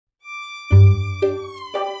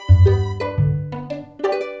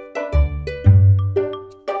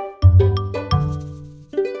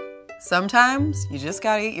Sometimes you just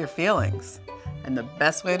gotta eat your feelings. And the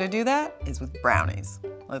best way to do that is with brownies.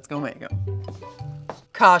 Let's go make them.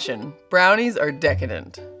 Caution, brownies are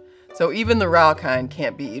decadent. So even the raw kind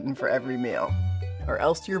can't be eaten for every meal, or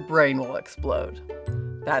else your brain will explode.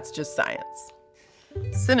 That's just science.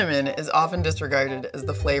 Cinnamon is often disregarded as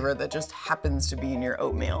the flavor that just happens to be in your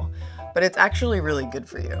oatmeal, but it's actually really good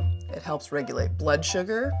for you. It helps regulate blood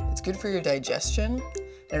sugar, it's good for your digestion,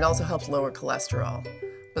 and it also helps lower cholesterol.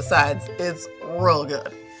 Besides, it's real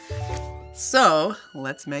good. So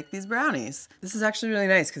let's make these brownies. This is actually really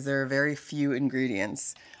nice because there are very few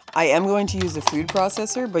ingredients. I am going to use a food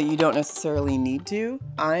processor, but you don't necessarily need to.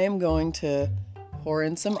 I am going to pour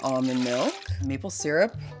in some almond milk, maple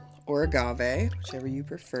syrup, or agave, whichever you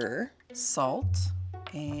prefer, salt,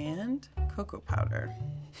 and cocoa powder.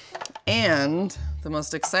 And the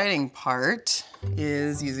most exciting part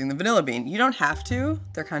is using the vanilla bean. You don't have to,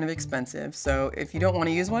 they're kind of expensive. So if you don't want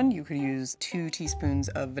to use one, you could use 2 teaspoons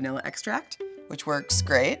of vanilla extract, which works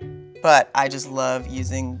great. But I just love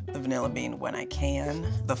using the vanilla bean when I can.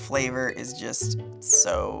 The flavor is just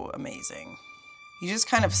so amazing. You just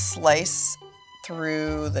kind of slice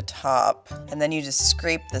through the top, and then you just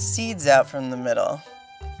scrape the seeds out from the middle.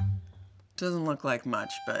 Doesn't look like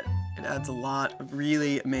much, but it adds a lot of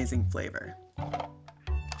really amazing flavor.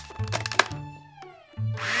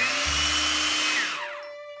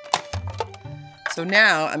 So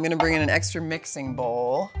now I'm gonna bring in an extra mixing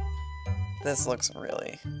bowl. This looks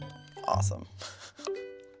really awesome.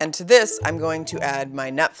 And to this, I'm going to add my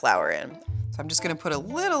nut flour in. So I'm just gonna put a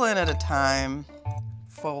little in at a time,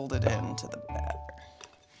 fold it into the batter.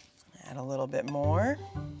 Add a little bit more,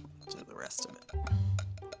 do the rest of it.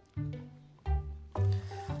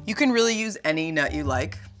 You can really use any nut you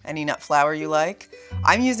like, any nut flour you like.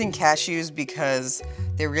 I'm using cashews because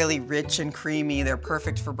they're really rich and creamy. They're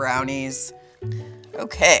perfect for brownies.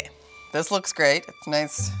 Okay, this looks great. It's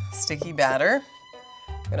nice sticky batter.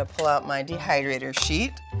 I'm gonna pull out my dehydrator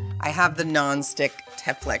sheet. I have the non-stick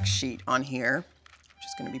teflex sheet on here, which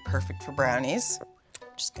is gonna be perfect for brownies.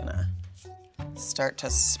 I'm just gonna start to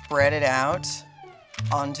spread it out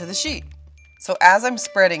onto the sheet. So as I'm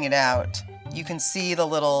spreading it out, you can see the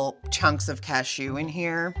little chunks of cashew in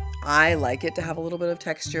here. I like it to have a little bit of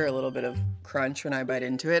texture, a little bit of crunch when I bite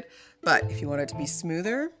into it. But if you want it to be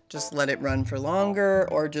smoother, just let it run for longer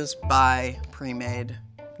or just buy pre-made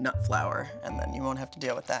nut flour and then you won't have to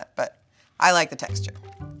deal with that. But I like the texture.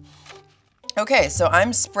 Okay, so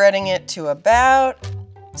I'm spreading it to about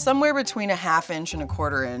somewhere between a 1/2 inch and a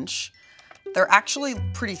 1/4 inch. They're actually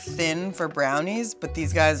pretty thin for brownies, but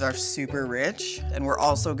these guys are super rich. And we're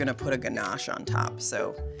also gonna put a ganache on top,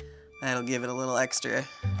 so that'll give it a little extra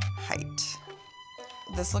height.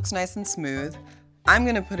 This looks nice and smooth. I'm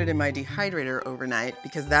gonna put it in my dehydrator overnight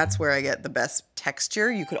because that's where I get the best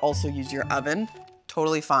texture. You could also use your oven,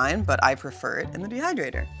 totally fine, but I prefer it in the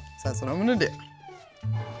dehydrator. So that's what I'm gonna do.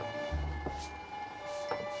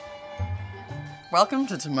 Welcome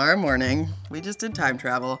to tomorrow morning. We just did time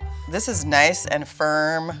travel. This is nice and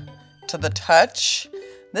firm to the touch.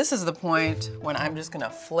 This is the point when I'm just gonna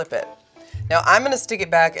flip it. Now I'm gonna stick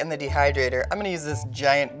it back in the dehydrator. I'm gonna use this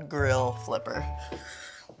giant grill flipper.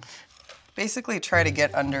 Basically try to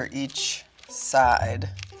get under each side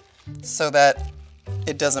so that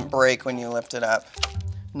it doesn't break when you lift it up.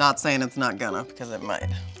 Not saying it's not gonna, because it might,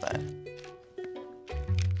 but.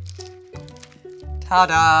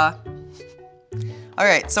 Ta-da! All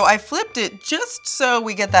right, so I flipped it just so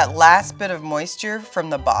we get that last bit of moisture from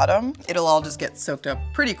the bottom. It'll all just get soaked up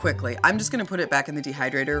pretty quickly. I'm just gonna put it back in the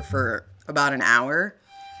dehydrator for about an hour.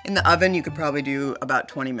 In the oven, you could probably do about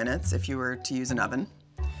 20 minutes if you were to use an oven.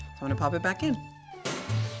 So I'm gonna pop it back in.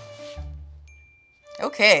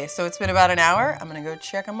 Okay, so it's been about an hour. I'm gonna go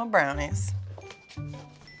check on my brownies.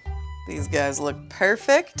 These guys look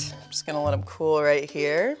perfect. I'm just gonna let them cool right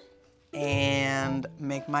here and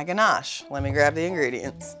make my ganache. Let me grab the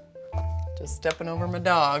ingredients. Just stepping over my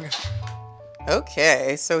dog.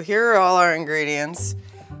 Okay, so here are all our ingredients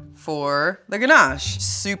for the ganache.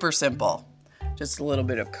 Super simple. Just a little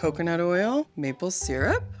bit of coconut oil, maple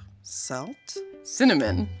syrup, salt,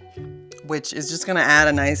 cinnamon, which is just gonna add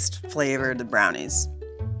a nice flavor to brownies.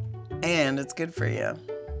 And it's good for you.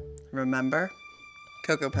 Remember?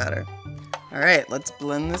 Cocoa powder. All right, let's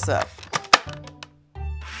blend this up.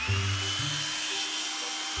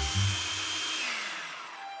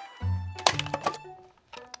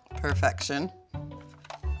 Perfection.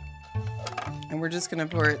 And we're just gonna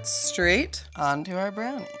pour it straight onto our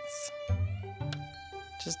brownies.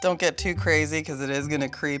 Just don't get too crazy because it is gonna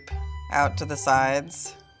creep out to the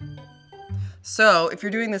sides. So if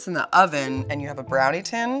you're doing this in the oven and you have a brownie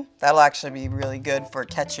tin, that'll actually be really good for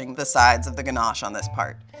catching the sides of the ganache on this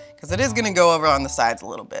part, because it is gonna go over on the sides a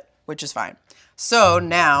little bit, which is fine. So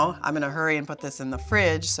now I'm gonna hurry and put this in the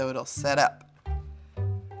fridge so it'll set up.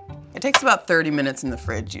 It takes about 30 minutes in the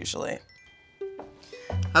fridge usually.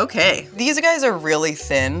 Okay, these guys are really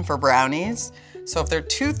thin for brownies. So if they're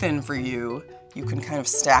too thin for you, you can kind of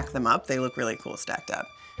stack them up. They look really cool stacked up.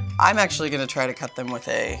 I'm actually gonna try to cut them with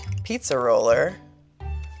a pizza roller.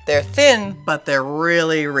 They're thin, but they're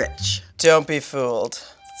really rich. Don't be fooled.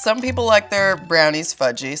 Some people like their brownies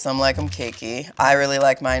fudgy, some like them cakey. I really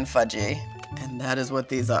like mine fudgy, and that is what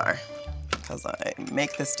these are, because I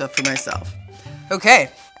make this stuff for myself. Okay,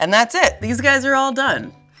 and that's it. These guys are all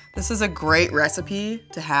done. This is a great recipe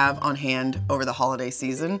to have on hand over the holiday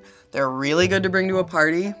season. They're really good to bring to a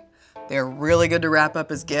party. They're really good to wrap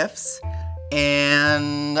up as gifts.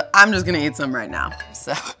 And I'm just gonna eat some right now,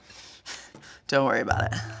 so don't worry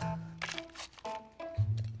about it.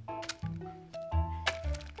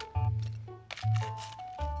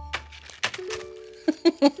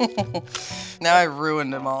 Now I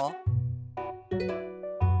ruined them all.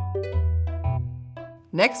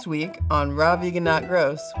 Next week on Raw Vegan Not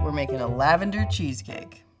Gross, we're making a lavender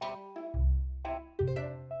cheesecake.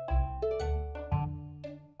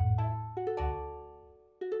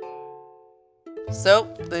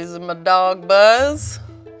 So, these are my dog Buzz.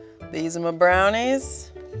 These are my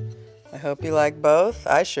brownies. I hope you like both.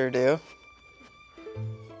 I sure do.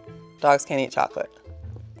 Dogs can't eat chocolate.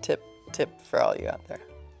 Tip for all you out there.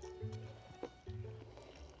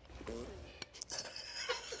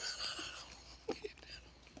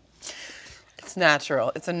 It's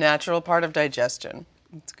natural. It's a natural part of digestion.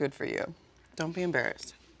 It's good for you. Don't be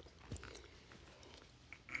embarrassed.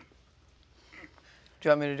 Do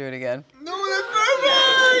you want me to do it again?